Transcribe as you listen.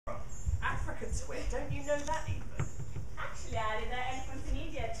Twit. Don't you know that even? Actually, Ali, there are elephants in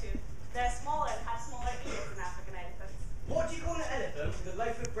India too. They're smaller and have smaller ears than African elephants. What do you call an elephant with a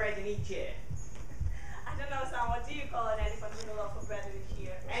loaf of bread in each ear? I don't know, Sam. What do you call an elephant with a loaf of bread in each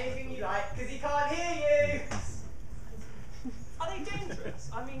ear? Anything you like, because he can't hear you! Are they dangerous?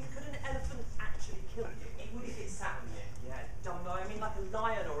 I mean, could an elephant actually kill you? It would if it sat on you. Yeah, dumbo. I mean, like a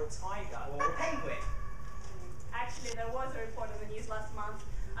lion or a tiger. Or a penguin. Actually, there was a report on the news last month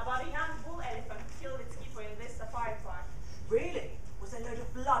about a young bull elephant who killed its keeper in this safari park. Really? Was there a load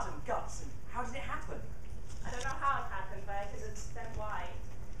of blood and guts? And how did it happen? I don't know how it happened, but I can understand why.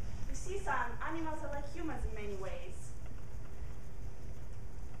 You see, Sam, animals are like humans in many ways.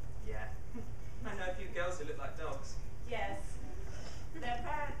 Yeah. I know a few girls who look like dogs. Yes. They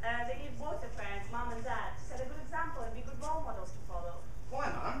need both their parents, mom and dad, to set a good example and be good role models to follow.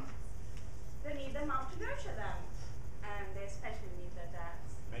 Why, Mum? They need their mom to nurture them. And they especially need their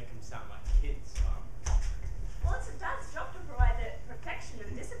dads. Make them sound like kids, Mum. Well, it's a dad's job to provide the protection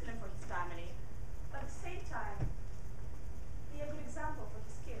and discipline for his family. But at the same time, be a good example for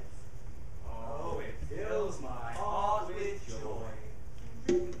his kids. Oh, it fills my heart with joy.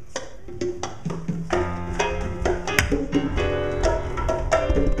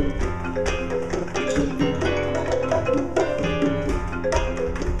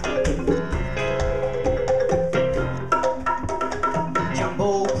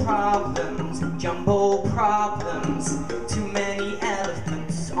 Jumbo problems, too many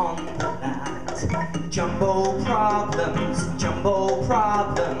elephants on the land. Jumbo problems,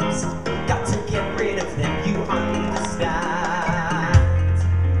 got to get rid of them, you understand.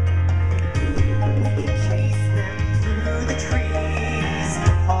 We can chase them through the trees,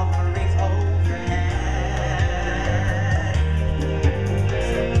 hovering overhead.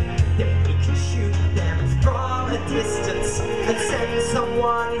 Then we can shoot them from a distance and send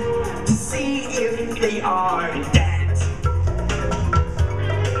someone to see if they are dead.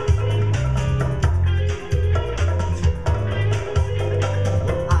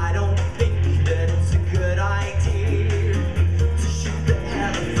 I don't think that it's a good idea to shoot the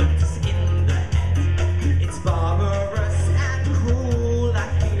elephants in the head. It's barbarous and cruel, I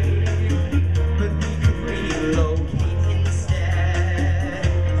hear, but we could relocate instead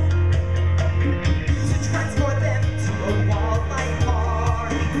to transport them to a wildlife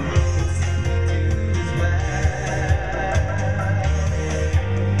park.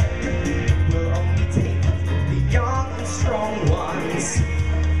 We'll only take the young and strong ones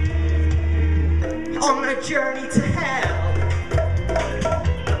on a journey to hell.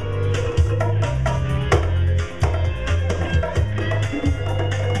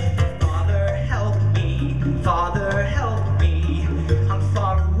 Father help me, I'm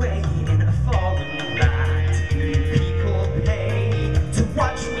far away in a foreign land. People pay to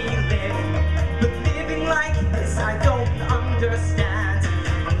watch me live, but living like this I don't understand.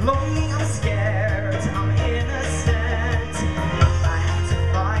 I'm lonely, I'm scared, I'm innocent. I have to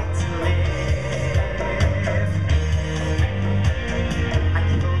fight to live. I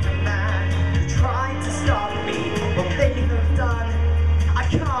killed a man who tried to stop me. What they have done, I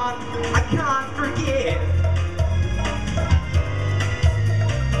can't forgive.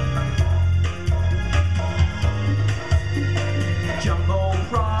 Jumbo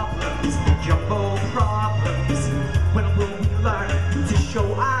problems. When will we learn to show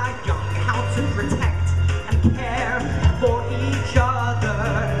our young how to protect and care for each other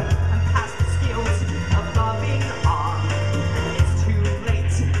and pass the skills of loving on? It's too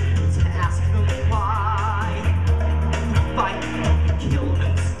late to ask them why. We fight, kill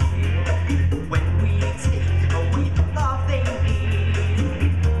and steal when we take away the love they need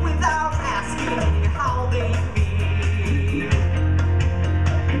without asking how they feel.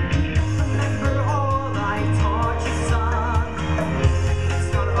 Remember all I taught you, son. It's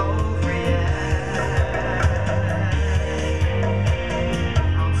not over yet.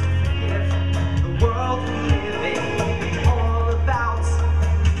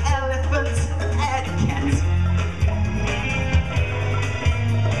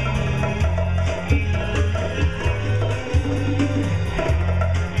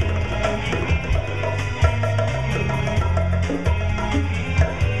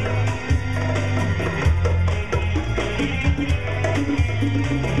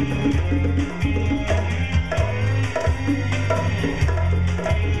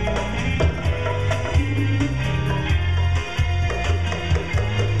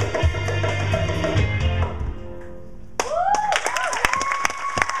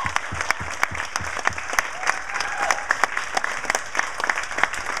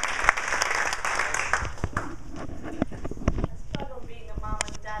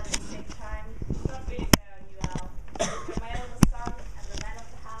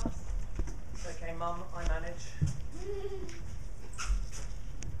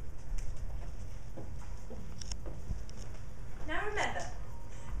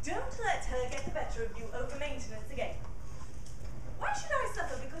 Don't let her get the better of you over maintenance again. Why should I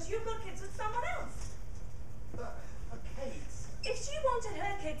suffer because you've got kids with someone else? But Kate. If she wanted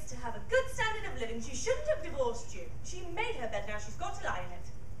her kids to have a good standard of living, she shouldn't have divorced you. She made her bed, now she's got to lie in it.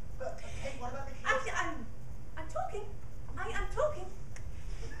 But Kate, what about the kids? I'm talking. I am talking.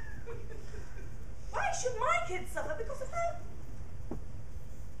 Why should my kids suffer because of her?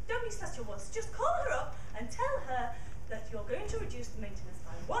 Don't be such a wuss. Just call her up and tell her that you're going to reduce the maintenance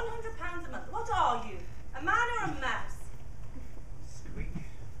by £100 a month. What are you? A man or a mouse? Squeak.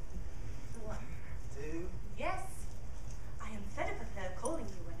 What? Do. Yes. I am fed up of her calling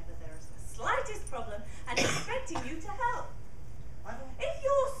you whenever there is the slightest problem and expecting you to help. If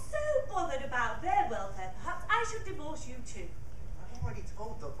you're so bothered about their welfare, perhaps I should divorce you too. I've already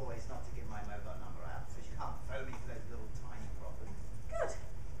told the boys not to give my mobile number out, so she can't phone me for those little tiny problems. Good.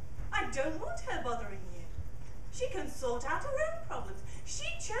 I don't want her bothering you. She can sort out her own problems. She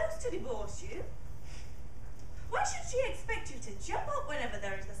chose to divorce you. Why should she expect you to jump up whenever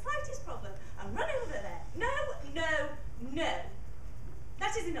there is the slightest problem and run over there? No, no, no.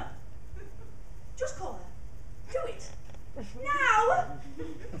 That is enough. Just call her. Do it. Now!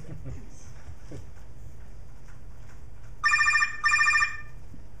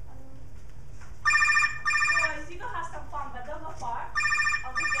 Boys, you go have some fun, but don't go far.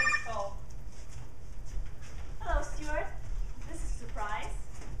 I'll just get the stove. Hello, Stuart. This is a surprise.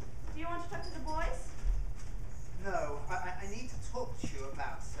 Do you want to talk to the boys? No, I need to talk to you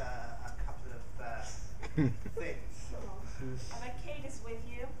about a couple of things. I bet Kate is with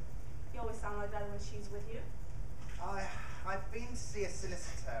you. You always sound like that when she's with you. I've been to see a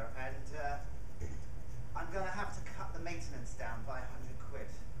solicitor, and I'm going to have to cut the maintenance down by £100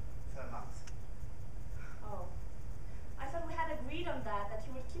 per month. Oh. I thought we had agreed on that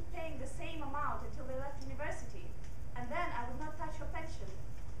you would keep paying the same amount until they left university. And then I would not touch your pension,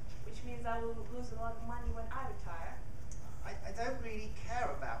 which means I will lose a lot of money when I retire. I don't really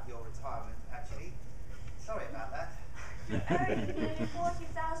care about your retirement, actually. Sorry about that. You're earning nearly 40,000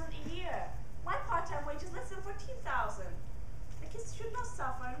 a year. My part-time wage is less than 14,000. The kids should not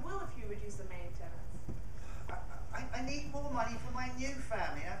suffer and will if you reduce the maintenance. I need more money for my new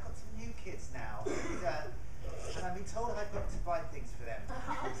family. I've got some new kids now. And I've been told I've got to buy things for them.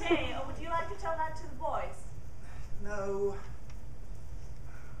 Okay, or would you like to tell that to the boys? No.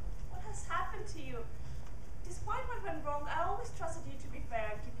 What has happened to you? Despite what went wrong, I always trusted you to be fair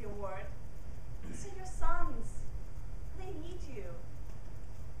and keep your word. These are your sons. They need you.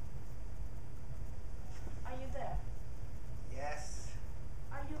 Are you there? Yes.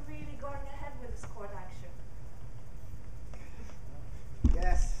 Are you really going ahead with this court action?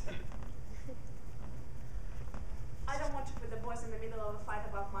 Yes. I don't want to put the boys in the middle of a fight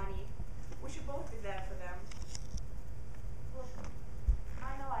about money. We should both be there for them. Look,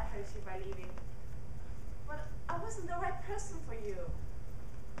 I know I hurt you by leaving, but I wasn't the right person for you.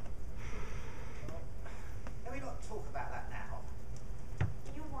 Can we not talk about that now?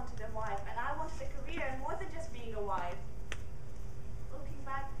 You wanted a wife, and I wanted a career, and more than just being a wife. Looking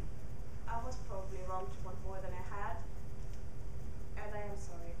back, I was probably wrong to want more than I had, and I am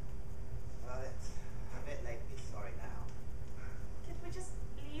sorry. Well, it's a bit late to be sorry now. Can't we just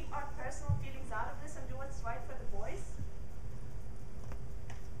leave our personal feelings out of this and do what's right for the boys?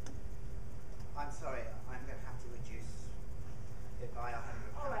 I'm sorry, I'm going to have to reduce it by £100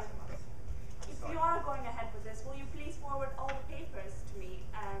 All right. a month. If Sorry. you are going ahead with this, will you please forward all the papers to me?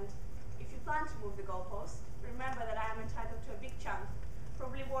 And if you plan to move the goalpost, remember that I am entitled to a big chunk,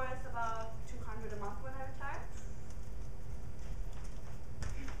 probably worth about £200 a month when I retire.